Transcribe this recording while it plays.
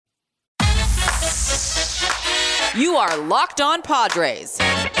You are Locked On Padres.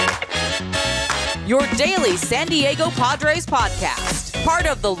 Your daily San Diego Padres podcast. Part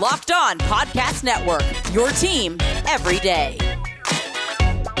of the Locked On Podcast Network. Your team every day.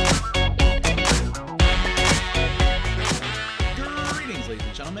 Greetings, ladies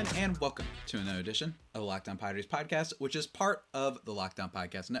and gentlemen, and welcome to another edition of the Locked On Padres podcast, which is part of the Locked On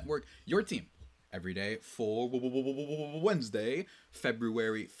Podcast Network. Your team every day for Wednesday,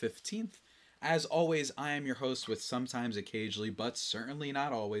 February 15th. As always, I am your host with sometimes, occasionally, but certainly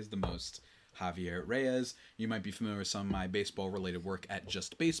not always the most, Javier Reyes. You might be familiar with some of my baseball-related work at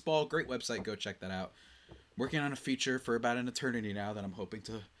Just Baseball. Great website. Go check that out. Working on a feature for about an eternity now that I'm hoping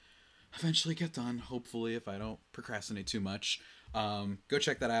to eventually get done, hopefully, if I don't procrastinate too much. Go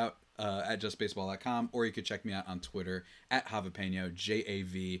check that out at justbaseball.com, or you could check me out on Twitter at Javipeno,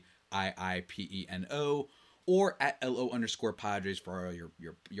 JAVIIPENO, or at LO_Padres for all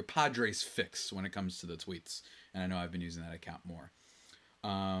your Padres fix when it comes to the tweets. And I know I've been using that account more.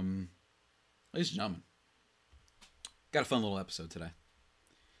 Ladies and gentlemen, got a fun little episode today.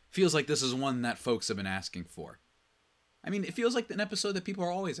 Feels like this is one that folks have been asking for. I mean, it feels like an episode that people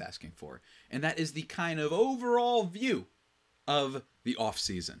are always asking for. And that is the kind of overall view of the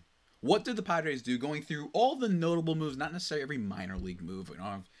offseason. What did the Padres do going through all the notable moves, not necessarily every minor league move. We don't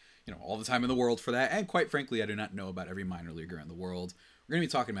have all the time in the world for that. And quite frankly, I do not know about every minor leaguer in the world. We're going to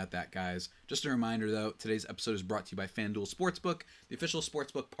be talking about that, guys. Just a reminder, though, today's episode is brought to you by FanDuel Sportsbook, the official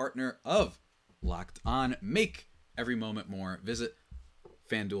sportsbook partner of Locked On. Make every moment more. Visit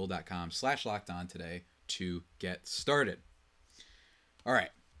FanDuel.com/LockedOn today to get started. All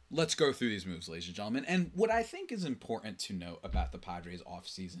right, let's go through these moves, ladies and gentlemen. And what I think is important to note about the Padres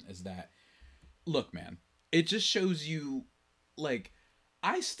offseason is that, look, man, it just shows you, like,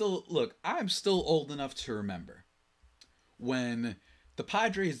 I'm still old enough to remember when the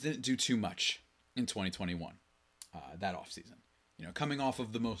Padres didn't do too much in 2021, that offseason. Coming off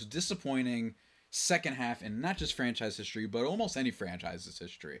of the most disappointing second half in not just franchise history, but almost any franchise's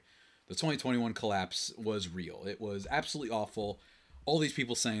history. The 2021 collapse was real. It was absolutely awful. All these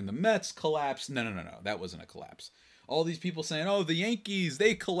people saying the Mets collapsed. No, that wasn't a collapse. All these people saying, oh, the Yankees,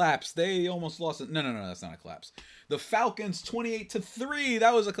 they collapsed. They almost lost it. No, that's not a collapse. The Falcons, 28-3.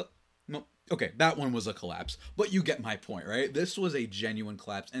 That was no. Okay, that one was a collapse. But you get my point, right? This was a genuine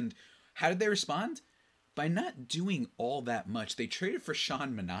collapse. And how did they respond? By not doing all that much. They traded for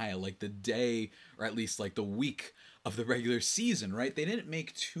Sean Manaea like the day, or at least like the week of the regular season, right? They didn't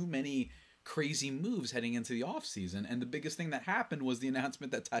make too many crazy moves heading into the offseason, and the biggest thing that happened was the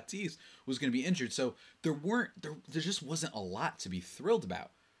announcement that Tatis was going to be injured. So there just wasn't a lot to be thrilled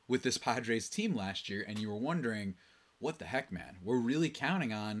about with this Padres team last year, and you were wondering, what the heck, man? We're really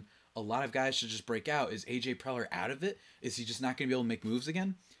counting on a lot of guys to just break out. Is AJ Preller out of it? Is he just not going to be able to make moves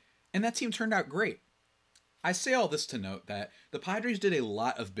again? And that team turned out great. I say all this to note that the Padres did a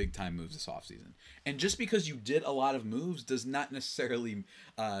lot of big-time moves this offseason. And just because you did a lot of moves does not necessarily,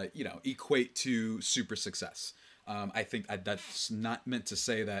 equate to super success. I think that's not meant to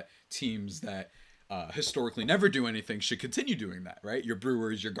say that teams that historically never do anything should continue doing that, right? Your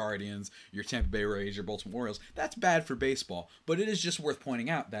Brewers, your Guardians, your Tampa Bay Rays, your Baltimore Orioles. That's bad for baseball. But it is just worth pointing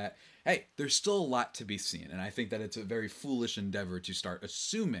out that, hey, there's still a lot to be seen. And I think that it's a very foolish endeavor to start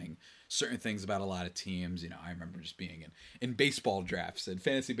assuming certain things about a lot of teams. I remember just being in baseball drafts and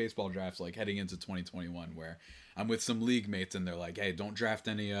fantasy baseball drafts, like heading into 2021, where I'm with some league mates and they're like, hey, don't draft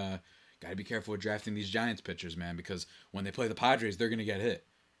any, gotta be careful with drafting these Giants pitchers, man, because when they play the Padres, they're going to get hit,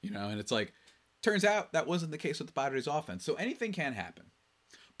 and it's like, turns out that wasn't the case with the Padres offense. So anything can happen.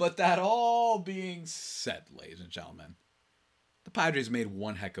 But that all being said, ladies and gentlemen, the Padres made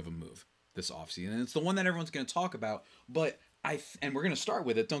one heck of a move this offseason. And it's the one that everyone's going to talk about. But and we're going to start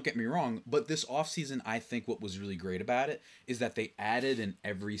with it, don't get me wrong. But this offseason, I think what was really great about it is that they added in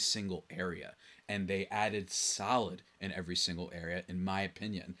every single area. And they added solid in every single area, in my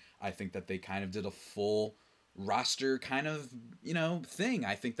opinion. I think that they kind of did a full roster kind of, thing.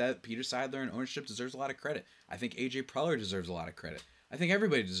 I think that Peter Seidler and ownership deserves a lot of credit. I think AJ Preller deserves a lot of credit. I think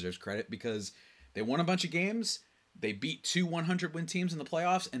everybody deserves credit because they won a bunch of games. They beat 2 100-win teams in the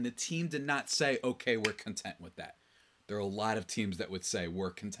playoffs, and the team did not say, okay, we're content with that. There are a lot of teams that would say,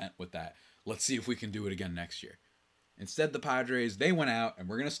 we're content with that. Let's see if we can do it again next year. Instead, the Padres, they went out, and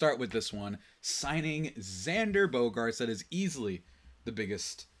we're going to start with this one, signing Xander Bogaerts. That is easily the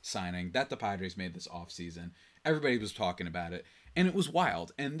biggest signing that the Padres made this offseason. Everybody was talking about it, and it was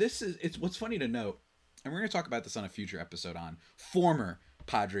wild. And it's what's funny to note, and we're going to talk about this on a future episode on former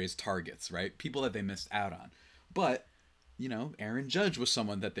Padres targets, right? People that they missed out on. But, Aaron Judge was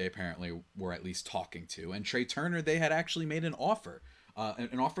someone that they apparently were at least talking to. And Trey Turner, they had actually made an offer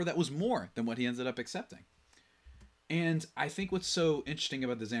an offer that was more than what he ended up accepting. And I think what's so interesting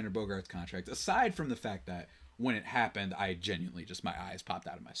about the Xander Bogaerts contract, aside from the fact that when it happened, I genuinely just, my eyes popped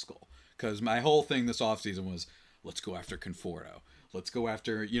out of my skull. Because my whole thing this offseason was, let's go after Conforto. Let's go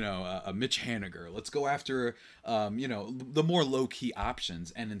after, a Mitch Haniger. Let's go after, the more low-key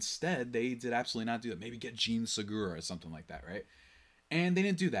options. And instead, they did absolutely not do that. Maybe get Gene Segura or something like that, right? And they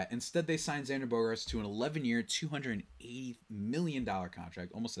didn't do that. Instead, they signed Xander Bogaerts to an 11-year, $280 million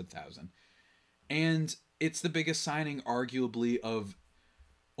contract, almost 1,000. And it's the biggest signing, arguably, of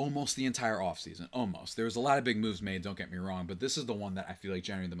almost the entire offseason. Almost. There was a lot of big moves made, don't get me wrong, but this is the one that I feel like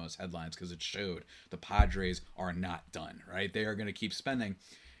generated the most headlines because it showed the Padres are not done, right? They are going to keep spending.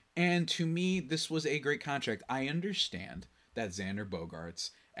 And to me, this was a great contract. I understand that Xander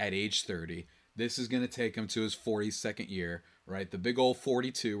Bogaerts, at age 30, this is going to take him to his 42nd year, right? The big old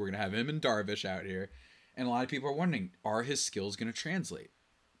 42. We're going to have him and Darvish out here. And a lot of people are wondering, are his skills going to translate?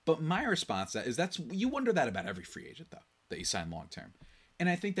 But my response to that is you wonder that about every free agent, though, that you sign long term. And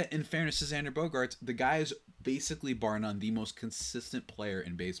I think that in fairness to Xander Bogaerts, the guy is basically, bar none, the most consistent player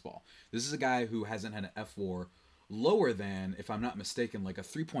in baseball. This is a guy who hasn't had an F4 lower than, if I'm not mistaken, like a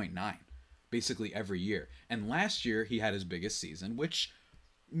 3.9 basically every year. And last year he had his biggest season, which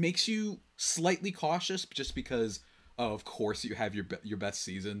makes you slightly cautious just because, of course, you have your best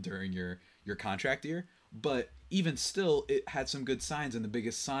season during your contract year. But even still, it had some good signs, and the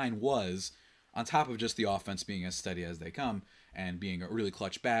biggest sign was, on top of just the offense being as steady as they come and being a really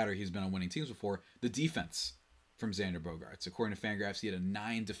clutch batter, he's been on winning teams before, the defense from Xander Bogaerts. According to Fangraphs, he had a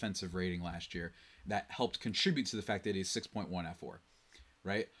 9 defensive rating last year that helped contribute to the fact that he's 6.1 F4,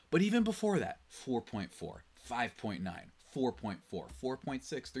 right? But even before that, 4.4, 5.9, 4.4,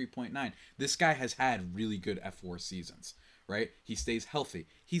 4.6, 3.9. This guy has had really good F4 seasons, right? He stays healthy.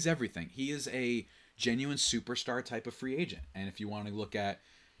 He's everything. He is a genuine superstar type of free agent. And if you want to look at,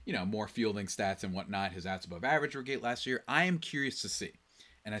 more fielding stats and whatnot, his outs above average were great last year. I am curious to see.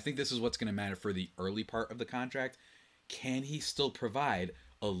 And I think this is what's going to matter for the early part of the contract. Can he still provide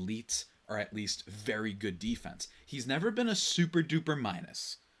elite or at least very good defense? He's never been a super duper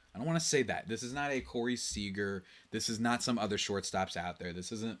minus. I don't want to say that. This is not a Corey Seager. This is not some other shortstops out there.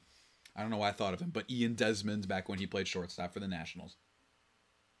 This isn't, I don't know why I thought of him, but Ian Desmond back when he played shortstop for the Nationals.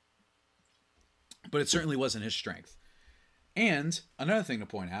 But it certainly wasn't his strength. And another thing to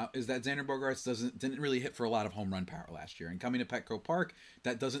point out is that Xander Bogaerts didn't really hit for a lot of home run power last year. And coming to Petco Park,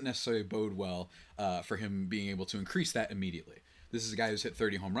 that doesn't necessarily bode well for him being able to increase that immediately. This is a guy who's hit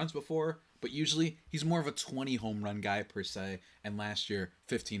 30 home runs before, but usually he's more of a 20 home run guy per se. And last year,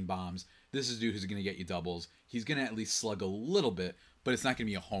 15 bombs. This is a dude who's going to get you doubles. He's going to at least slug a little bit, but it's not going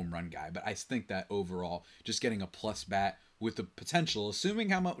to be a home run guy. But I think that overall, just getting a plus bat with the potential,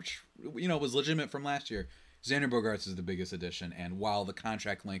 assuming how much, was legitimate from last year, Xander Bogaerts is the biggest addition. And while the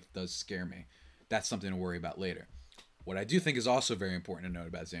contract length does scare me, that's something to worry about later. What I do think is also very important to note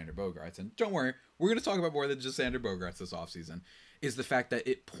about Xander Bogaerts, and don't worry, we're going to talk about more than just Xander Bogaerts this offseason, is the fact that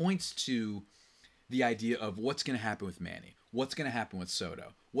it points to the idea of what's going to happen with Manny, what's going to happen with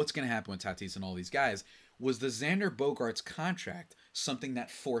Soto, what's going to happen with Tatis and all these guys. Was the Xander Bogaerts contract something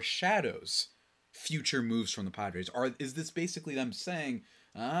that foreshadows future moves from the Padres? Or is this basically them saying,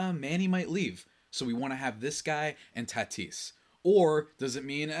 Manny might leave, so we want to have this guy and Tatis? Or does it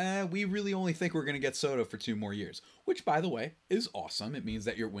mean, we really only think we're going to get Soto for 2 more years? Which, by the way, is awesome. It means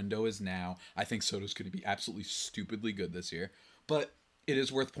that your window is now. I think Soto's going to be absolutely stupidly good this year. But it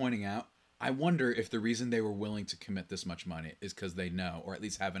is worth pointing out, I wonder if the reason they were willing to commit this much money is because they know, or at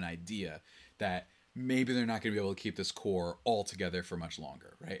least have an idea, that maybe they're not going to be able to keep this core all together for much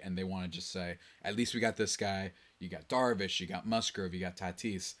longer, right? And they want to just say, at least we got this guy. You got Darvish, you got Musgrove, you got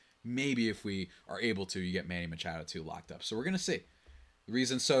Tatis. Maybe if we are able to, you get Manny Machado too locked up. So we're going to see. The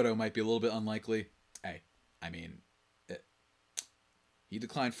reason Soto might be a little bit unlikely, he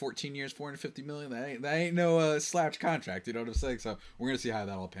declined 14 years, $450 million. That ain't no slouch contract, you know what I'm saying? So we're going to see how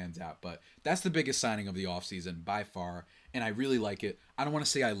that all pans out. But that's the biggest signing of the offseason by far, and I really like it. I don't want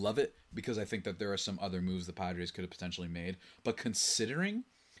to say I love it because I think that there are some other moves the Padres could have potentially made. But considering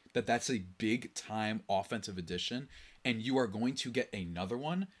that that's a big-time offensive addition, and you are going to get another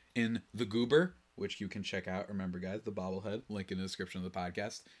one in the Goober, which you can check out. Remember, guys, the bobblehead, link in the description of the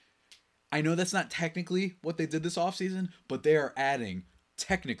podcast. I know that's not technically what they did this offseason, but they are adding,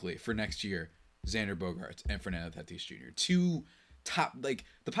 technically, for next year, Xander Bogaerts and Fernando Tatis Jr. 2 top,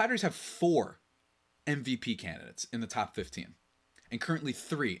 the Padres have 4 MVP candidates in the top 15, and currently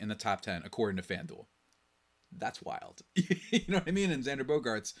 3 in the top 10, according to FanDuel. That's wild. You know what I mean? And Xander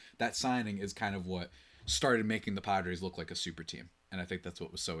Bogaerts, that signing is kind of what started making the Padres look like a super team. And I think that's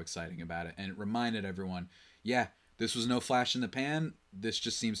what was so exciting about it. And it reminded everyone, the This was no flash in the pan. This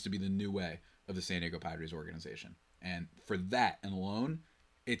just seems to be the new way of the San Diego Padres organization. And for that and alone,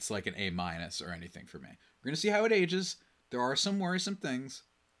 it's like an A- or anything for me. We're going to see how it ages. There are some worrisome things,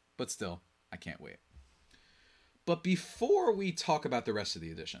 but still, I can't wait. But before we talk about the rest of the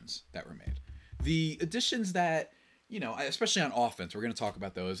additions that were made, the additions that, especially on offense, we're going to talk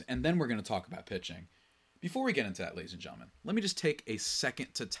about those, and then we're going to talk about pitching. Before we get into that, ladies and gentlemen, let me just take a second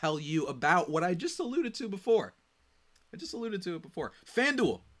to tell you about what I just alluded to before.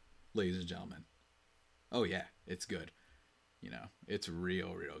 FanDuel, ladies and gentlemen. Oh yeah, it's good. It's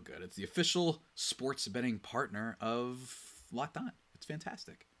real good. It's the official sports betting partner of Locked On. It's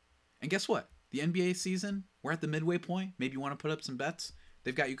fantastic. And guess what? The NBA season, we're at the midway point. Maybe you want to put up some bets.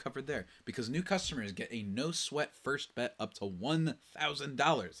 They've got you covered there because new customers get a no-sweat first bet up to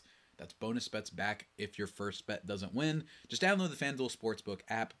 $1,000. That's bonus bets back if your first bet doesn't win. Just download the FanDuel Sportsbook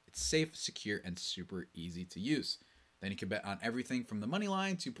app. It's safe, secure, and super easy to use. Then you can bet on everything from the money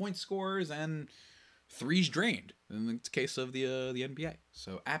line to point scores and threes drained in the case of the NBA.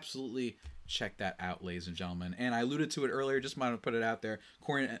 So absolutely check that out, ladies and gentlemen. And I alluded to it earlier, just want to put it out there.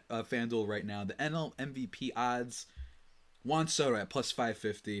 According to FanDuel right now, the NL MVP odds, Juan Soto at plus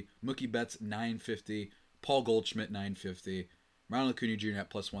 550, Mookie Betts 950, Paul Goldschmidt 950, Ronald Acuna Jr. at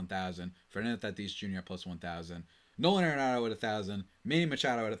plus 1,000, Fernando Tatis Jr. at plus 1,000, Nolan Arenado at 1,000, Manny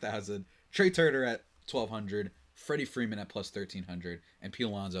Machado at 1,000, Trey Turner at 1,200, Freddie Freeman at plus 1,300, and Pete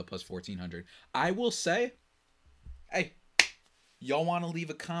Alonso at plus 1,400. I will say, hey, y'all want to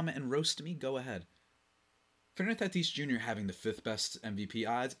leave a comment and roast me? Go ahead. Fernando Tatis Jr. having the 5th best MVP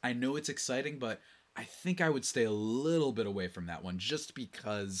odds. I know it's exciting, but I think I would stay a little bit away from that one just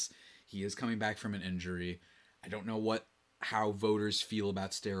because he is coming back from an injury. I don't know how voters feel about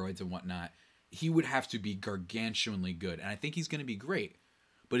steroids and whatnot. He would have to be gargantuanly good, and I think he's going to be great.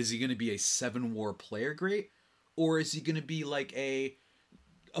 But is he going to be a 7-WAR player great? Or is he going to be like a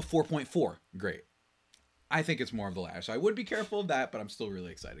 4.4 great? I think it's more of the latter. So I would be careful of that, but I'm still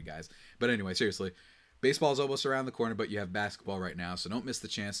really excited, guys. But anyway, seriously, baseball's almost around the corner, but you have basketball right now. So don't miss the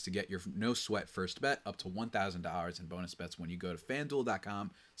chance to get your no-sweat first bet up to $1,000 in bonus bets when you go to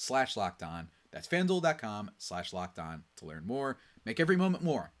FanDuel.com/LockedOn. That's FanDuel.com/LockedOn to learn more. Make every moment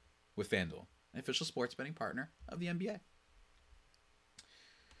more with FanDuel, an official sports betting partner of the NBA.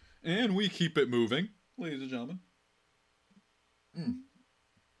 And we keep it moving, ladies and gentlemen.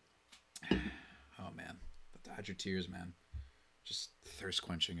 Oh, man. The Dodger tears, man. Just thirst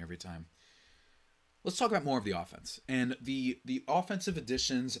quenching every time. Let's talk about more of the offense. And the offensive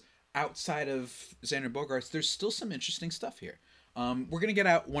additions outside of Xander Bogaerts, there's still some interesting stuff here. We're going to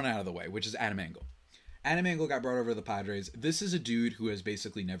get one out of the way, which is Adam Engel. Adam Engel got brought over to the Padres. This is a dude who has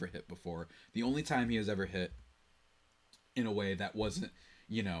basically never hit before. The only time he has ever hit in a way that wasn't,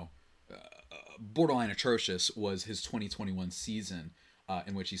 borderline atrocious was his 2021 season,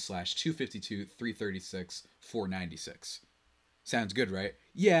 in which he slashed 252, 336, 496. Sounds good, right?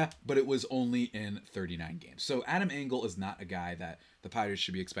 Yeah, but it was only in 39 games. So Adam Engel is not a guy that the Padres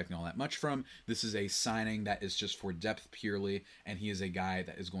should be expecting all that much from. This is a signing that is just for depth purely, and he is a guy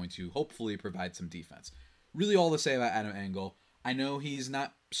that is going to hopefully provide some defense. Really all to say about Adam Engel. I know he's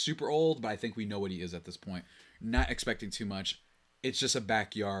not super old, but I think we know what he is at this point. Not expecting too much. It's just a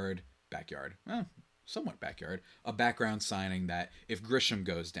somewhat backyard, a background signing that if Grisham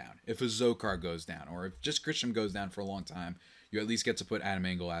goes down, if a Zokar goes down, or if just Grisham goes down for a long time, you at least get to put Adam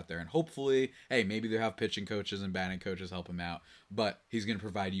Engel out there. And hopefully, hey, maybe they'll have pitching coaches and batting coaches help him out, but he's going to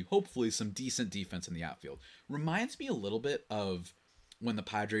provide you, hopefully, some decent defense in the outfield. Reminds me a little bit of when the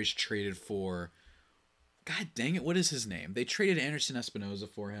Padres traded for, God dang it, what is his name? They traded Anderson Espinoza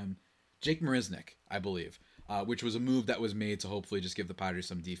for him. Jake Marisnick, I believe, which was a move that was made to hopefully just give the Padres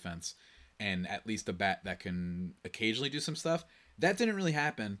some defense and at least a bat that can occasionally do some stuff. That didn't really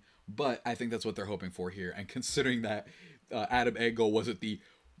happen, but I think that's what they're hoping for here. And considering that Adam Engel wasn't the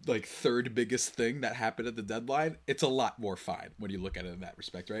third biggest thing that happened at the deadline, it's a lot more fine when you look at it in that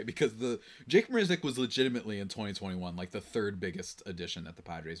respect, right? Because the Jake Marisnick was legitimately in 2021 like the third biggest addition that the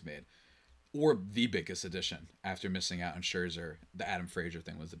Padres made, or the biggest addition after missing out on Scherzer. The Adam Frazier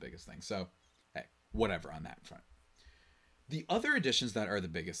thing was the biggest thing. So, hey, whatever on that front. The other additions that are the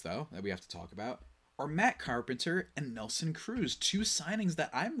biggest, though, that we have to talk about are Matt Carpenter and Nelson Cruz, two signings that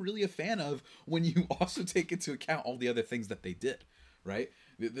I'm really a fan of when you also take into account all the other things that they did, right?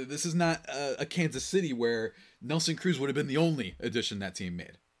 This is not a Kansas City where Nelson Cruz would have been the only addition that team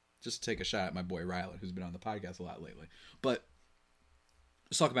made. Just to take a shot at my boy Rylan, who's been on the podcast a lot lately. But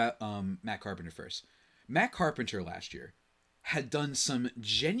let's talk about Matt Carpenter first. Matt Carpenter last year had done some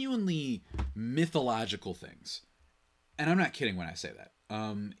genuinely mythological things. And I'm not kidding when I say that.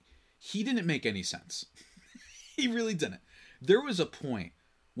 He didn't make any sense. He really didn't. There was a point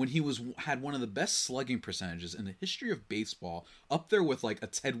when he had one of the best slugging percentages in the history of baseball, up there with like a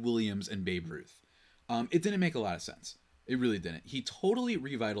Ted Williams and Babe Ruth. It didn't make a lot of sense. It really didn't. He totally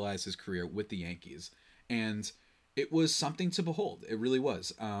revitalized his career with the Yankees, and it was something to behold. It really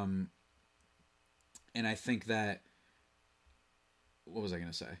was. And I think that, what was I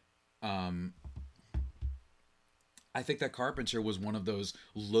going to say? I think that Carpenter was one of those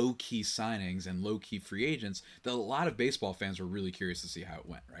low-key signings and low-key free agents that a lot of baseball fans were really curious to see how it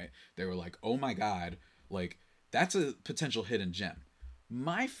went, right? They were like, oh my God, like, that's a potential hidden gem.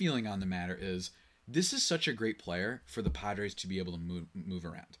 My feeling on the matter is, this is such a great player for the Padres to be able to move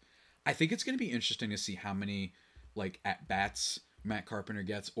around. I think it's going to be interesting to see how many, like, at-bats Matt Carpenter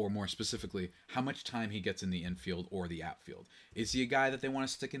gets, or more specifically, how much time he gets in the infield or the outfield. Is he a guy that they want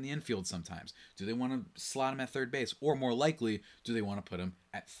to stick in the infield sometimes? Do they want to slot him at third base? Or more likely, do they want to put him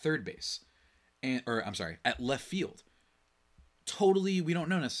at third base? At left field. Totally, we don't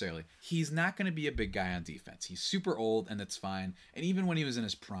know necessarily. He's not going to be a big guy on defense. He's super old, and that's fine. And even when he was in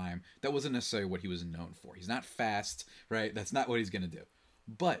his prime, that wasn't necessarily what he was known for. He's not fast, right? That's not what he's going to do.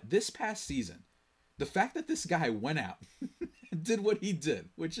 But this past season, the fact that this guy went out and did what he did,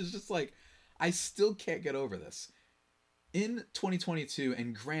 which is just like, I still can't get over this. In 2022,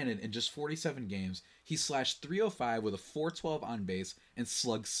 and granted, in just 47 games, he slashed .305 with a .412 on base and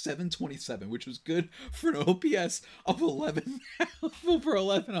slugged .727, which was good for an OPS of 11 over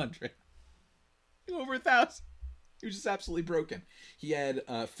 1100. Over 1,000. He was just absolutely broken. He had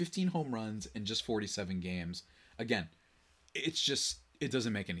 15 home runs in just 47 games. Again, it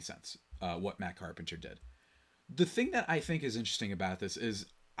doesn't make any sense what Matt Carpenter did. The thing that I think is interesting about this is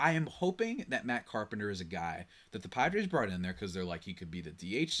I am hoping that Matt Carpenter is a guy that the Padres brought in there because they're like, he could be the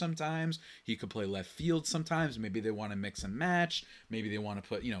DH sometimes, he could play left field sometimes, maybe they want to mix and match, maybe they want to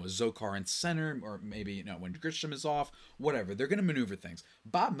put, a Zokar in center, or maybe, when Grisham is off, whatever. They're going to maneuver things.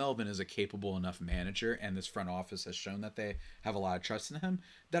 Bob Melvin is a capable enough manager, and this front office has shown that they have a lot of trust in him,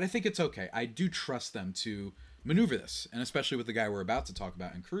 that I think it's okay. I do trust them to maneuver this, and especially with the guy we're about to talk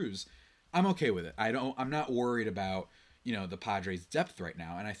about in Cruz, I'm okay with it. I'm not worried about the Padres' depth right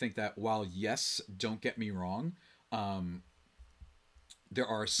now. And I think that while, yes, don't get me wrong, there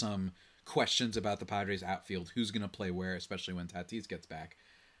are some questions about the Padres' outfield, who's going to play where, especially when Tatis gets back.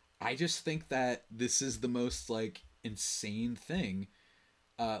 I just think that this is the most, insane thing,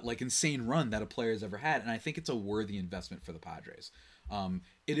 insane run that a player has ever had. And I think it's a worthy investment for the Padres.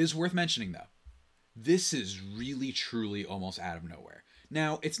 It is worth mentioning, though, this is really, truly almost out of nowhere.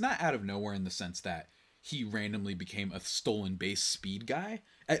 Now, it's not out of nowhere in the sense that he randomly became a stolen base speed guy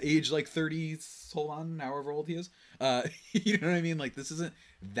at age 30, hold on, however old he is. You know what I mean? This isn't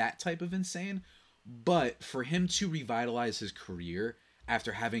that type of insane. But for him to revitalize his career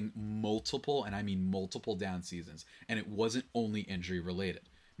after having multiple, and I mean multiple down seasons, and it wasn't only injury related.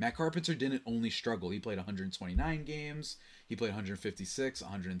 Matt Carpenter didn't only struggle. He played 129 games. He played 156,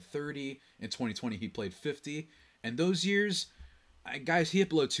 130. In 2020, he played 50. And those years, guys, he hit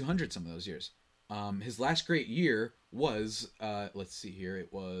below 200 some of those years. His last great year was, let's see here,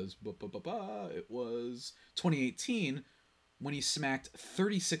 it was 2018 when he smacked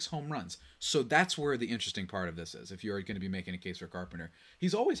 36 home runs. So that's where the interesting part of this is, if you're going to be making a case for Carpenter.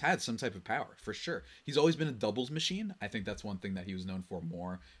 He's always had some type of power, for sure. He's always been a doubles machine. I think that's one thing that he was known for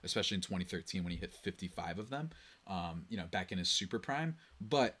more, especially in 2013 when he hit 55 of them, back in his super prime.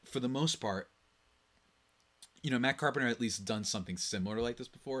 But for the most part, Matt Carpenter at least done something similar like this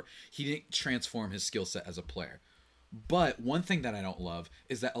before. He didn't transform his skill set as a player. But one thing that I don't love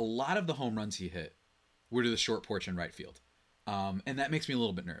is that a lot of the home runs he hit were to the short porch in right field. And that makes me a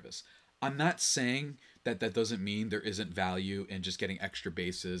little bit nervous. I'm not saying that doesn't mean there isn't value in just getting extra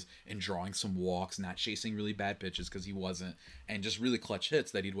bases and drawing some walks, not chasing really bad pitches because he wasn't, and just really clutch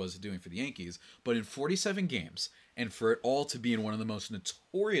hits that he was doing for the Yankees. But in 47 games, and for it all to be in one of the most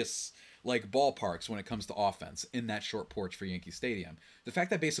notorious ballparks when it comes to offense, in that short porch for Yankee Stadium, the fact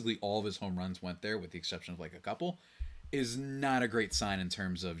that basically all of his home runs went there, with the exception of a couple, is not a great sign in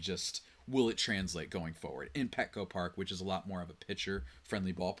terms of just will it translate going forward. In Petco Park, which is a lot more of a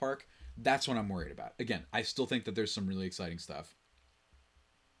pitcher-friendly ballpark, that's what I'm worried about. Again, I still think that there's some really exciting stuff.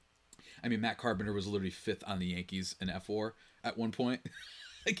 I mean, Matt Carpenter was literally 5th on the Yankees in F4 at one point.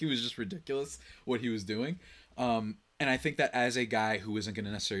 It was just ridiculous what he was doing. And I think that as a guy who isn't going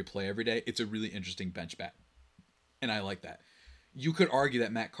to necessarily play every day, it's a really interesting bench bat. And I like that. You could argue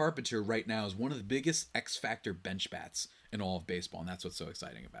that Matt Carpenter right now is one of the biggest X-Factor bench bats in all of baseball, and that's what's so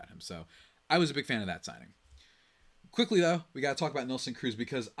exciting about him. So I was a big fan of that signing. Quickly, though, we got to talk about Nelson Cruz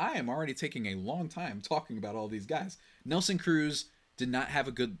because I am already taking a long time talking about all these guys. Nelson Cruz did not have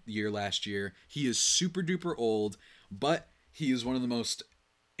a good year last year. He is super duper old, but he is one of the most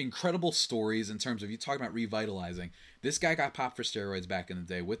incredible stories in terms of, you talk about revitalizing. This guy got popped for steroids back in the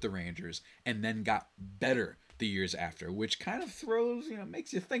day with the Rangers and then got better the years after, which kind of throws,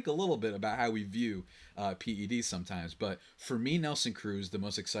 makes you think a little bit about how we view PEDs sometimes. But for me, Nelson Cruz, the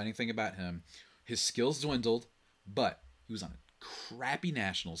most exciting thing about him, his skills dwindled, but he was on a crappy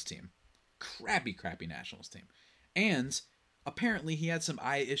Nationals team. Crappy Nationals team. And apparently he had some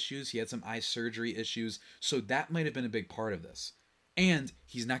eye issues. He had some eye surgery issues. So that might have been a big part of this. And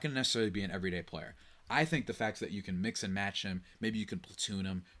he's not going to necessarily be an everyday player. I think the fact that you can mix and match him, maybe you can platoon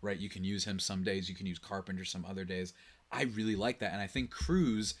him, right? You can use him some days, you can use Carpenter some other days. I really like that. And I think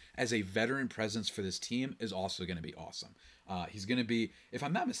Cruz, as a veteran presence for this team, is also going to be awesome. He's going to be, if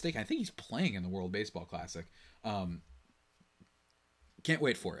I'm not mistaken, I think he's playing in the World Baseball Classic. Can't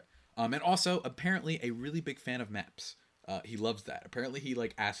wait for it. And also, apparently, a really big fan of maps. He loves that. Apparently, he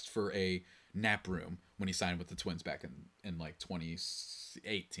asked for a nap room when he signed with the Twins back in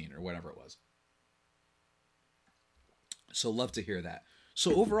 2018 or whatever it was. So love to hear that.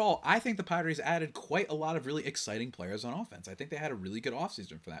 So overall, I think the Padres added quite a lot of really exciting players on offense. I think they had a really good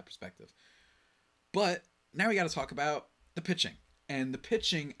offseason from that perspective. But now we got to talk about the pitching. And the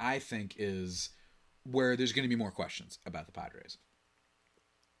pitching, I think, is where there's going to be more questions about the Padres.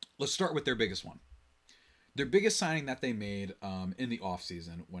 Let's start with their biggest one. Their biggest signing that they made in the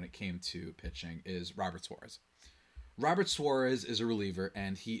offseason when it came to pitching is Robert Suarez. Robert Suarez is a reliever,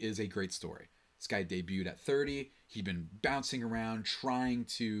 and he is a great story. This guy debuted at 30. He'd been bouncing around, trying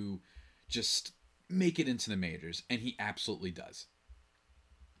to just make it into the majors, and he absolutely does.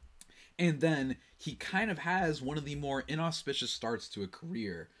 And then he kind of has one of the more inauspicious starts to a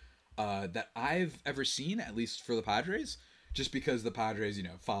career that I've ever seen, at least for the Padres, just because the Padres,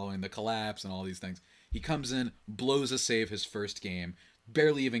 following the collapse and all these things, he comes in, blows a save his first game,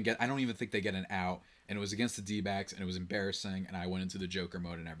 barely even I don't even think they get an out, and it was against the D-backs, and it was embarrassing, and I went into the Joker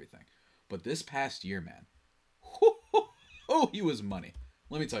mode and everything. But this past year, man, he was money.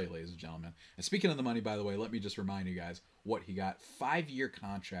 Let me tell you, ladies and gentlemen. And speaking of the money, by the way, let me just remind you guys what he got. 5-year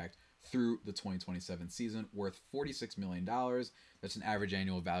contract through the 2027 season, worth $46 million. That's an average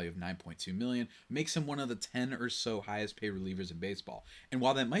annual value of $9.2 million. Makes him one of the 10 or so highest paid relievers in baseball. And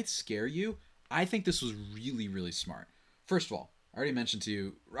while that might scare you, I think this was really, really smart. First of all, I already mentioned to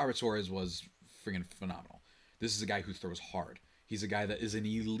you, Robert Suarez was friggin' phenomenal. This is a guy who throws hard. He's a guy that is an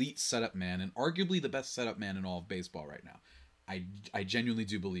elite setup man, and arguably the best setup man in all of baseball right now. I genuinely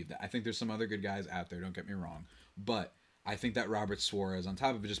do believe that. I think there's some other good guys out there, don't get me wrong. But I think that Robert Suarez, on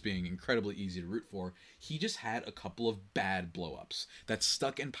top of it just being incredibly easy to root for, he just had a couple of bad blow-ups that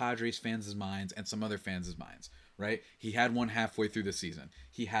stuck in Padres fans' minds and some other fans' minds, right? He had one halfway through the season.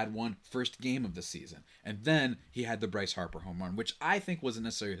 He had one first game of the season. And then he had the Bryce Harper home run, which I think wasn't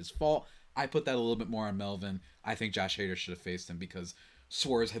necessarily his fault. I put that a little bit more on Melvin. I think Josh Hader should have faced him because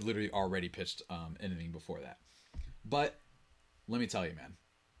Suarez had literally already pitched an inning before that. But let me tell you, man.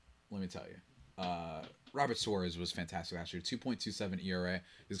 Robert Suarez was fantastic last year. 2.27 ERA.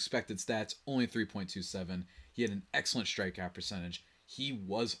 His expected stats, only 3.27. He had an excellent strikeout percentage. He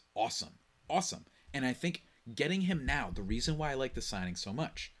was awesome. Awesome. And I think getting him now, the reason why I like the signing so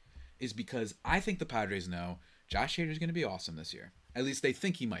much is because I think the Padres know Josh Hader is going to be awesome this year. At least they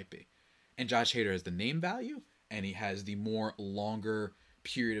think he might be. And Josh Hader has the name value, and he has the more longer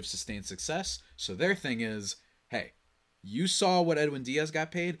period of sustained success. So their thing is, hey, you saw what Edwin Diaz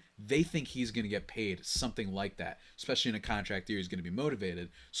got paid. They think he's going to get paid something like that, especially in a contract year. He's going to be motivated.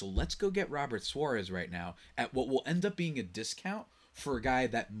 So let's go get Robert Suarez right now at what will end up being a discount for a guy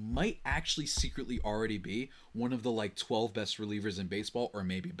that might actually secretly already be one of the 12 best relievers in baseball, or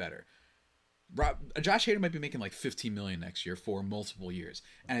maybe better. Josh Hader might be making $15 million next year for multiple years.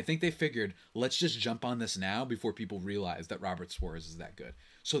 And I think they figured, let's just jump on this now before people realize that Robert Suarez is that good.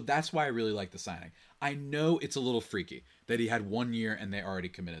 So that's why I really like the signing. I know it's a little freaky that he had 1 year and they already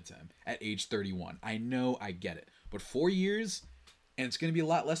committed to him at age 31. I know, I get it. But 4 years, and it's going to be a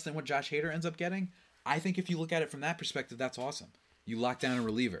lot less than what Josh Hader ends up getting. I think if you look at it from that perspective, that's awesome. You lock down a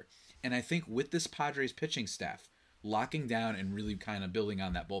reliever. And I think with this Padres pitching staff, locking down and really kind of building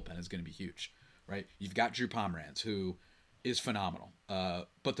on that bullpen is going to be huge. Right? You've got Drew Pomeranz, who is phenomenal.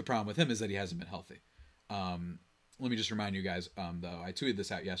 But the problem with him is that he hasn't been healthy. Let me just remind you guys, though, I tweeted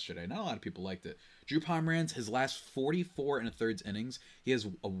this out yesterday. Not a lot of people liked it. Drew Pomeranz, his last 44 and a thirds innings, he has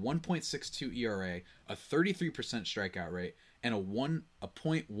a 1.62 ERA, a 33% strikeout rate, and a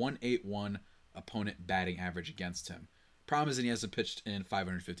 .181 opponent batting average against him. Problem is that he hasn't pitched in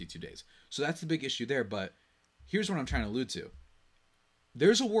 552 days. So that's the big issue there. But here's what I'm trying to allude to.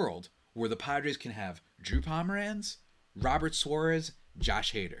 There's a world where the Padres can have Drew Pomeranz Robert Suarez,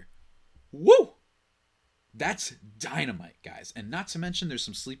 Josh Hader. Woo! That's dynamite, guys. And not to mention there's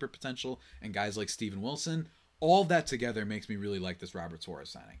some sleeper potential and guys like Steven Wilson. All that together makes me really like this Robert Suarez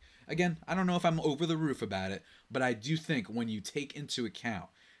signing. Again, I don't know if I'm over the roof about it, but I do think when you take into account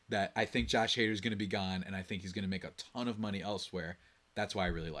that I think Josh Hader is going to be gone and I think he's going to make a ton of money elsewhere, that's why I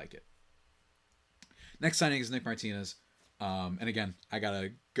really like it. Next signing is Nick Martinez. And again, I got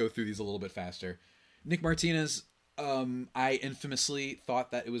to go through these a little bit faster. Nick Martinez, I infamously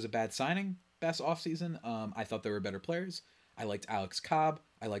thought that it was a bad signing last offseason. I thought there were better players. I liked Alex Cobb.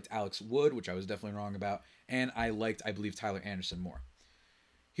 I liked Alex Wood, which I was definitely wrong about. And I liked, I believe, Tyler Anderson more.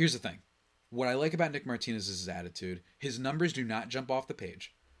 Here's the thing. What I like about Nick Martinez is his attitude. His numbers do not jump off the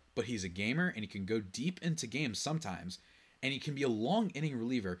page, but he's a gamer and he can go deep into games sometimes, and he can be a long inning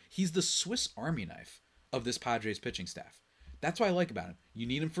reliever. He's the Swiss Army knife of this Padres pitching staff. That's what I like about him. You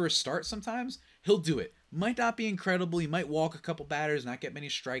need him for a start sometimes, he'll do it. Might not be incredible. He might walk a couple batters, not get many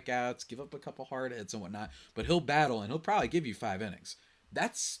strikeouts, give up a couple hard hits and whatnot, but he'll battle and he'll probably give you 5 innings.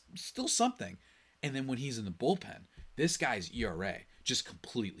 That's still something. And then when he's in the bullpen, this guy's ERA just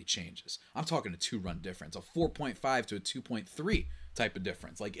completely changes. I'm talking a 2-run difference, a 4.5 to a 2.3 type of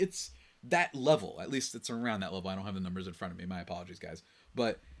difference. Like, it's that level. At least it's around that level. I don't have the numbers in front of me. My apologies, guys.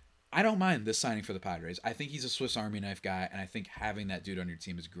 But I don't mind this signing for the Padres. I think he's a Swiss Army knife guy, and I think having that dude on your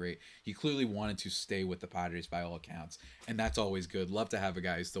team is great. He clearly wanted to stay with the Padres by all accounts, and that's always good. Love to have a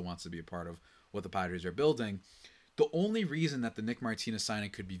guy who still wants to be a part of what the Padres are building. The only reason that the Nick Martinez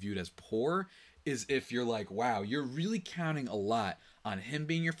signing could be viewed as poor is if you're like, wow, you're really counting a lot on him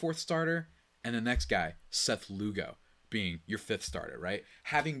being your 4th starter and the next guy, Seth Lugo, being your 5th starter, right?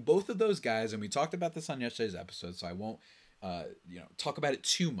 Having both of those guys, and we talked about this on yesterday's episode, so I won't talk about it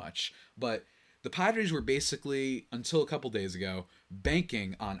too much, but the Padres were basically, until a couple days ago,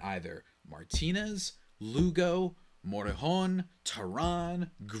 banking on either Martinez, Lugo, Morejon,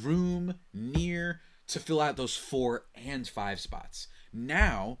 Teheran, Groom, Neer to fill out those 4 and 5 spots.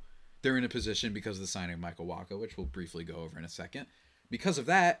 Now they're in a position, because of the signing of Michael Wacha, which we'll briefly go over in a second. Because of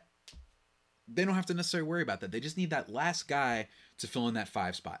that, they don't have to necessarily worry about that. They just need that last guy to fill in that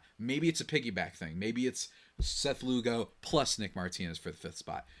 5 spot. Maybe it's a piggyback thing. Maybe it's Seth Lugo plus Nick Martinez for the 5th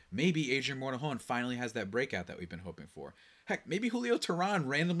spot. Maybe Adrian Morejon finally has that breakout that we've been hoping for. Heck, maybe Julio Teheran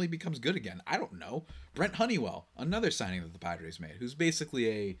randomly becomes good again. I don't know. Brent Honeywell, another signing that the Padres made, who's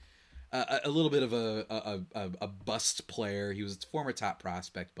basically a little bit of a bust player. He was a former top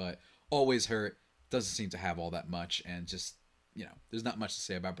prospect, but always hurt. Doesn't seem to have all that much, and just, there's not much to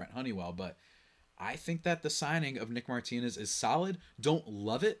say about Brent Honeywell, but I think that the signing of Nick Martinez is solid. Don't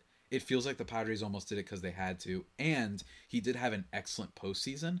love it. It feels like the Padres almost did it because they had to. And he did have an excellent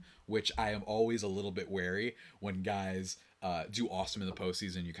postseason, which I am always a little bit wary when guys do awesome in the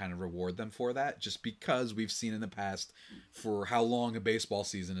postseason. You kind of reward them for that, just because we've seen in the past for how long a baseball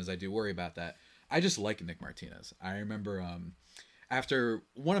season is. I do worry about that. I just like Nick Martinez. I remember after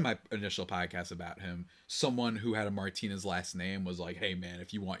one of my initial podcasts about him, someone who had a Martinez last name was like, hey man,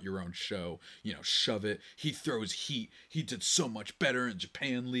 if you want your own show, shove it. He throws heat. He did so much better in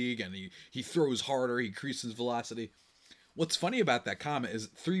Japan League, and he throws harder. He increases velocity. What's funny about that comment is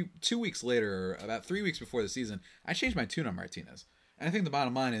 2 weeks later, or about 3 weeks before the season, I changed my tune on Martinez. And I think the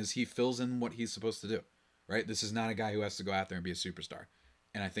bottom line is he fills in what he's supposed to do, right? This is not a guy who has to go out there and be a superstar.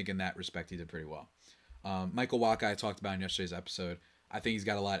 And I think in that respect, he did pretty well. Michael Wacha, I talked about in yesterday's episode. I think he's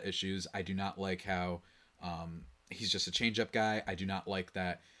got a lot of issues. I do not like how he's just a change-up guy. I do not like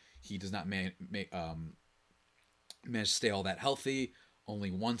that he does not manage to stay all that healthy. Only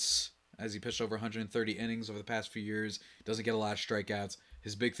once as he pitched over 130 innings over the past few years. Doesn't get a lot of strikeouts.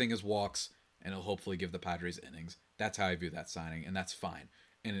 His big thing is walks, and he'll hopefully give the Padres innings. That's how I view that signing, and that's fine.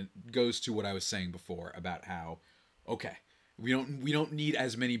 And it goes to what I was saying before about how, okay, we don't need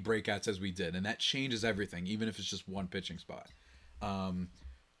as many breakouts as we did, and that changes everything, even if it's just one pitching spot.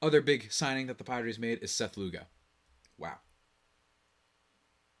 Other big signing that the Padres made is Seth Lugo. Wow.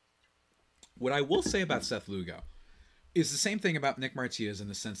 What I will say about Seth Lugo is the same thing about Nick Martinez, in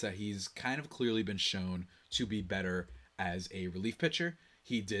the sense that he's kind of clearly been shown to be better as a relief pitcher.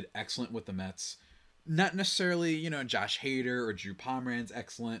 He did excellent with the Mets. Not necessarily, Josh Hader or Drew Pomeranz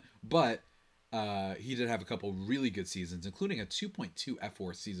excellent, but he did have a couple really good seasons, including a 2.2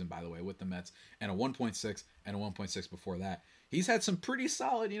 F4 season, by the way, with the Mets, and a 1.6 and a 1.6 before that. He's had some pretty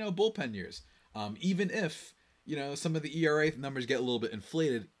solid, bullpen years. Even if, some of the ERA numbers get a little bit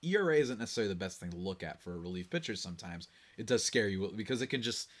inflated, ERA isn't necessarily the best thing to look at for a relief pitcher sometimes. It does scare you because it can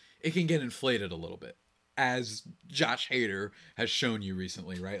get inflated a little bit, as Josh Hader has shown you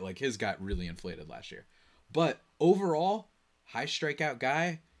recently, right? Like, his got really inflated last year. But overall, high strikeout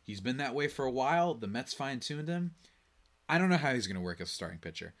guy. He's been that way for a while. The Mets fine-tuned him. I don't know how he's going to work as a starting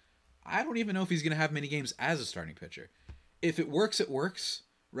pitcher. I don't even know if he's going to have many games as a starting pitcher. If it works,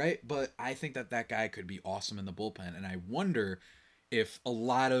 right? But I think that guy could be awesome in the bullpen, and I wonder if a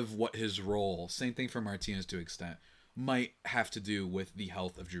lot of what his role, same thing for Martinez to an extent, might have to do with the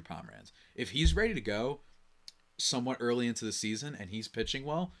health of Drew Pomeranz. If he's ready to go somewhat early into the season and he's pitching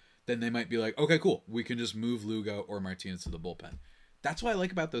well, then they might be like, okay, cool, we can just move Lugo or Martinez to the bullpen. That's what I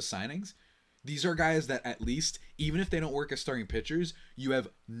like about those signings. These are guys that at least, even if they don't work as starting pitchers, you have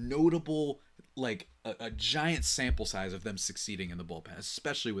notable, like a giant sample size of them succeeding in the bullpen,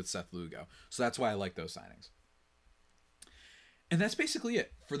 especially with Seth Lugo. So that's why I like those signings. And that's basically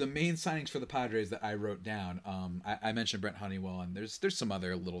it for the main signings for the Padres that I wrote down. I mentioned Brent Honeywell, and there's some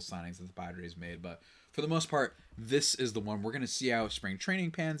other little signings that the Padres made, but for the most part, this is the one. We're going to see how spring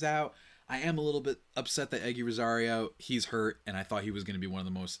training pans out. I am a little bit upset that Eggy Rosario, he's hurt, and I thought he was going to be one of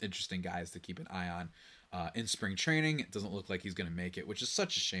the most interesting guys to keep an eye on in spring training. It doesn't look like he's going to make it, which is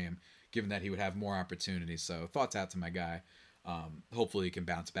such a shame, given that he would have more opportunities. So thoughts out to my guy. Hopefully he can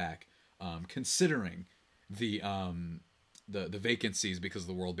bounce back, considering the vacancies because of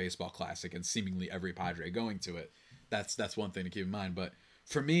the World Baseball Classic and seemingly every Padre going to it. That's one thing to keep in mind. But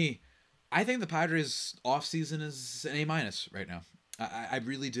for me, I think the Padres offseason is an A- right now. I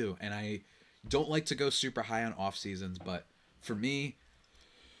really do. And I don't like to go super high on off seasons, but for me,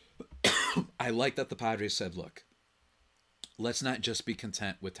 I like that the Padres said, look, let's not just be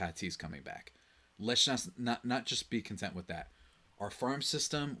content with Tatis coming back. Let's not just be content with that. Our farm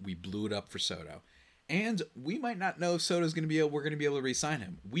system, we blew it up for Soto. And we might not know if we're going to be able to re-sign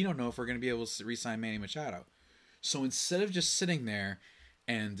him. We don't know if we're going to be able to re-sign Manny Machado. So instead of just sitting there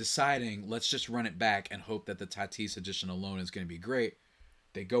and deciding, let's just run it back and hope that the Tatis addition alone is going to be great,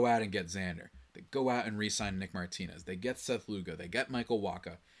 they go out and get Xander. They go out and re-sign Nick Martinez. They get Seth Lugo. They get Michael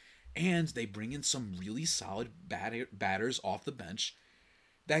Wacha. And they bring in some really solid batters off the bench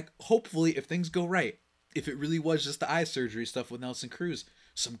that hopefully, if things go right, if it really was just the eye surgery stuff with Nelson Cruz,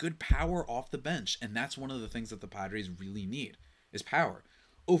 some good power off the bench. And that's one of the things that the Padres really need is power.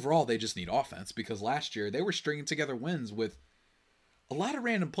 Overall, they just need offense because last year they were stringing together wins with a lot of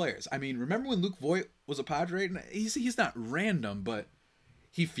random players. I mean, remember when Luke Voit was a Padre? He's not random, but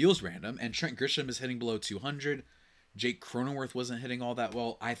he feels random. And Trent Grisham is hitting below 200. Jake Cronenworth wasn't hitting all that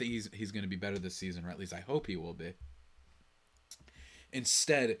well. I think he's going to be better this season, or at least I hope he will be.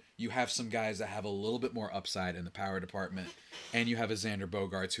 Instead, you have some guys that have a little bit more upside in the power department, and you have a Xander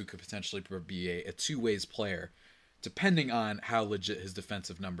Bogaerts who could potentially be a two-ways player, depending on how legit his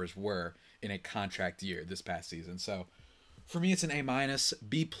defensive numbers were in a contract year this past season. So, for me, it's an A-,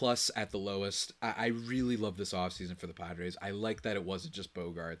 B+ at the lowest. I really love this offseason for the Padres. I like that it wasn't just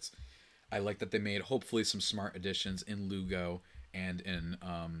Bogaerts. I like that they made, hopefully, some smart additions in Lugo and in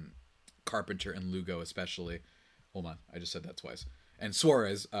Carpenter and Lugo especially. Hold on, I just said that twice. And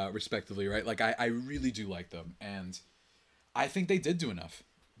Suarez, respectively, right? Like, I really do like them. And I think they did do enough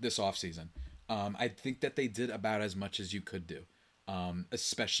this offseason. I think that they did about as much as you could do,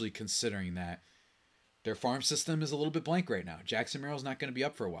 especially considering that their farm system is a little bit blank right now. Jackson Merrill's not going to be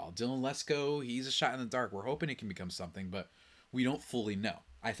up for a while. Dylan Lesko, he's a shot in the dark. We're hoping it can become something, but we don't fully know.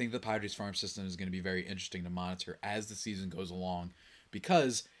 I think the Padres farm system is going to be very interesting to monitor as the season goes along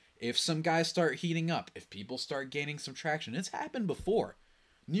because if some guys start heating up, if people start gaining some traction, it's happened before.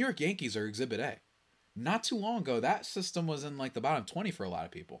 New York Yankees are Exhibit A. Not too long ago, that system was in like the bottom 20 for a lot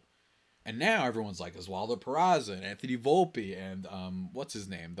of people. And now everyone's like Oswaldo Peraza and Anthony Volpe and what's his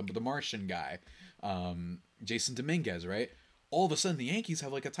name? The Martian guy. Jason Dominguez, right? All of a sudden the Yankees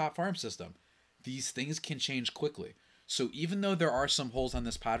have like a top farm system. These things can change quickly. So even though there are some holes on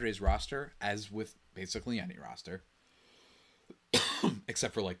this Padres roster, as with basically any roster,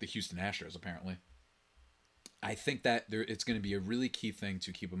 except for like the Houston Astros apparently, I think that it's going to be a really key thing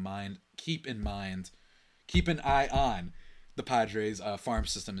to keep an eye on the Padres farm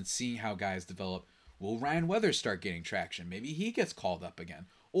system and seeing how guys develop. Will Ryan Weathers start getting traction? Maybe he gets called up again.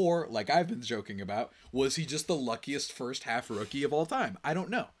 Or, like I've been joking about, was he just the luckiest first half rookie of all time? I don't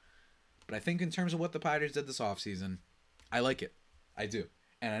know. But I think in terms of what the Padres did this offseason, I like it. I do.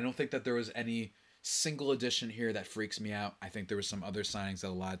 And I don't think that there was any single addition here that freaks me out. I think there was some other signings that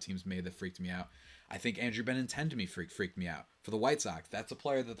a lot of teams made that freaked me out. I think Andrew Benintendi freaked me out. For the White Sox, that's a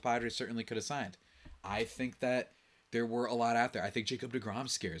player that the Padres certainly could have signed. I think that there were a lot out there. I think Jacob deGrom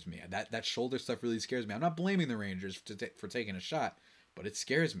scares me. That shoulder stuff really scares me. I'm not blaming the Rangers for taking a shot, but it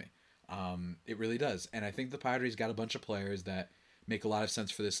scares me. It really does. And I think the Padres got a bunch of players that make a lot of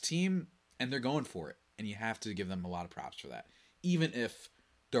sense for this team, and they're going for it. And you have to give them a lot of props for that. Even if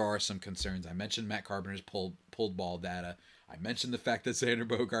there are some concerns. I mentioned Matt Carpenter's pulled ball data. I mentioned the fact that Xander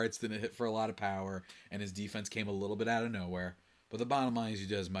Bogaerts didn't hit for a lot of power, and his defense came a little bit out of nowhere. But the bottom line is you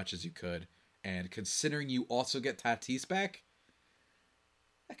did as much as you could. And considering you also get Tatis back,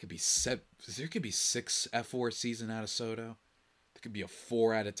 that could be there could be 6 F4 season out of Soto. There could be a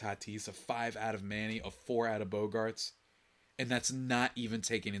 4 out of Tatis, a 5 out of Manny, a 4 out of Bogaerts. And that's not even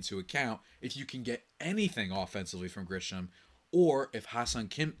taking into account if you can get anything offensively from Grisham, or if Ha-Seong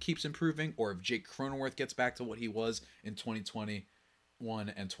Kim keeps improving, or if Jake Cronenworth gets back to what he was in 2021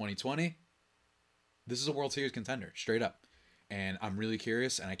 and 2020. This is a World Series contender, straight up. And I'm really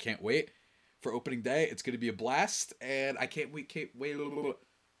curious, and I can't wait for opening day. It's going to be a blast, and I can't wait to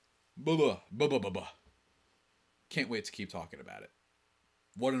keep talking about it.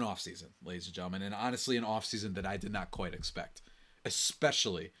 What an offseason, ladies and gentlemen. And honestly, an offseason that I did not quite expect,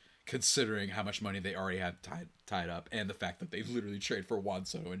 especially considering how much money they already had tied up and the fact that they've literally traded for Juan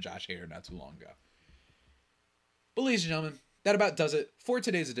Soto and Josh Hader not too long ago. But ladies and gentlemen, that about does it for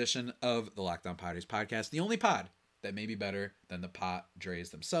today's edition of the Locked On Padres podcast, the only pod that may be better than the Padres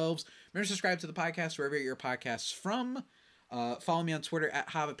themselves. Remember to subscribe to the podcast wherever you get your podcasts from. Follow me on Twitter at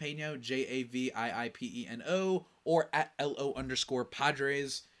Javipeno, JAVIIPENO, or at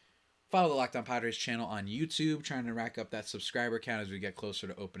LO_Padres. Follow the Locked On Padres channel on YouTube, trying to rack up that subscriber count as we get closer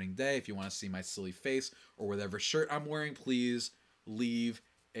to opening day. If you want to see my silly face or whatever shirt I'm wearing, please leave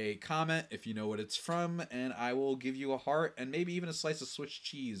a comment if you know what it's from, and I will give you a heart and maybe even a slice of Swiss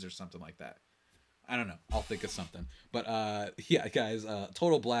cheese or something like that. I don't know. I'll think of something. But yeah, guys,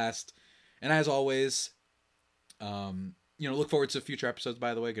 total blast. And as always, look forward to future episodes,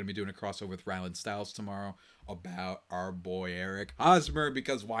 by the way. Going to be doing a crossover with Ryland Styles tomorrow about our boy Eric Hosmer,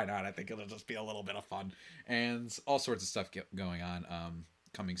 because why not? I think it'll just be a little bit of fun. And all sorts of stuff going on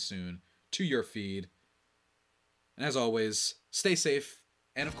coming soon to your feed. And as always, stay safe.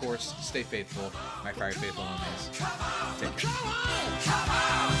 And of course, stay faithful. My fire faithful homies. Take care.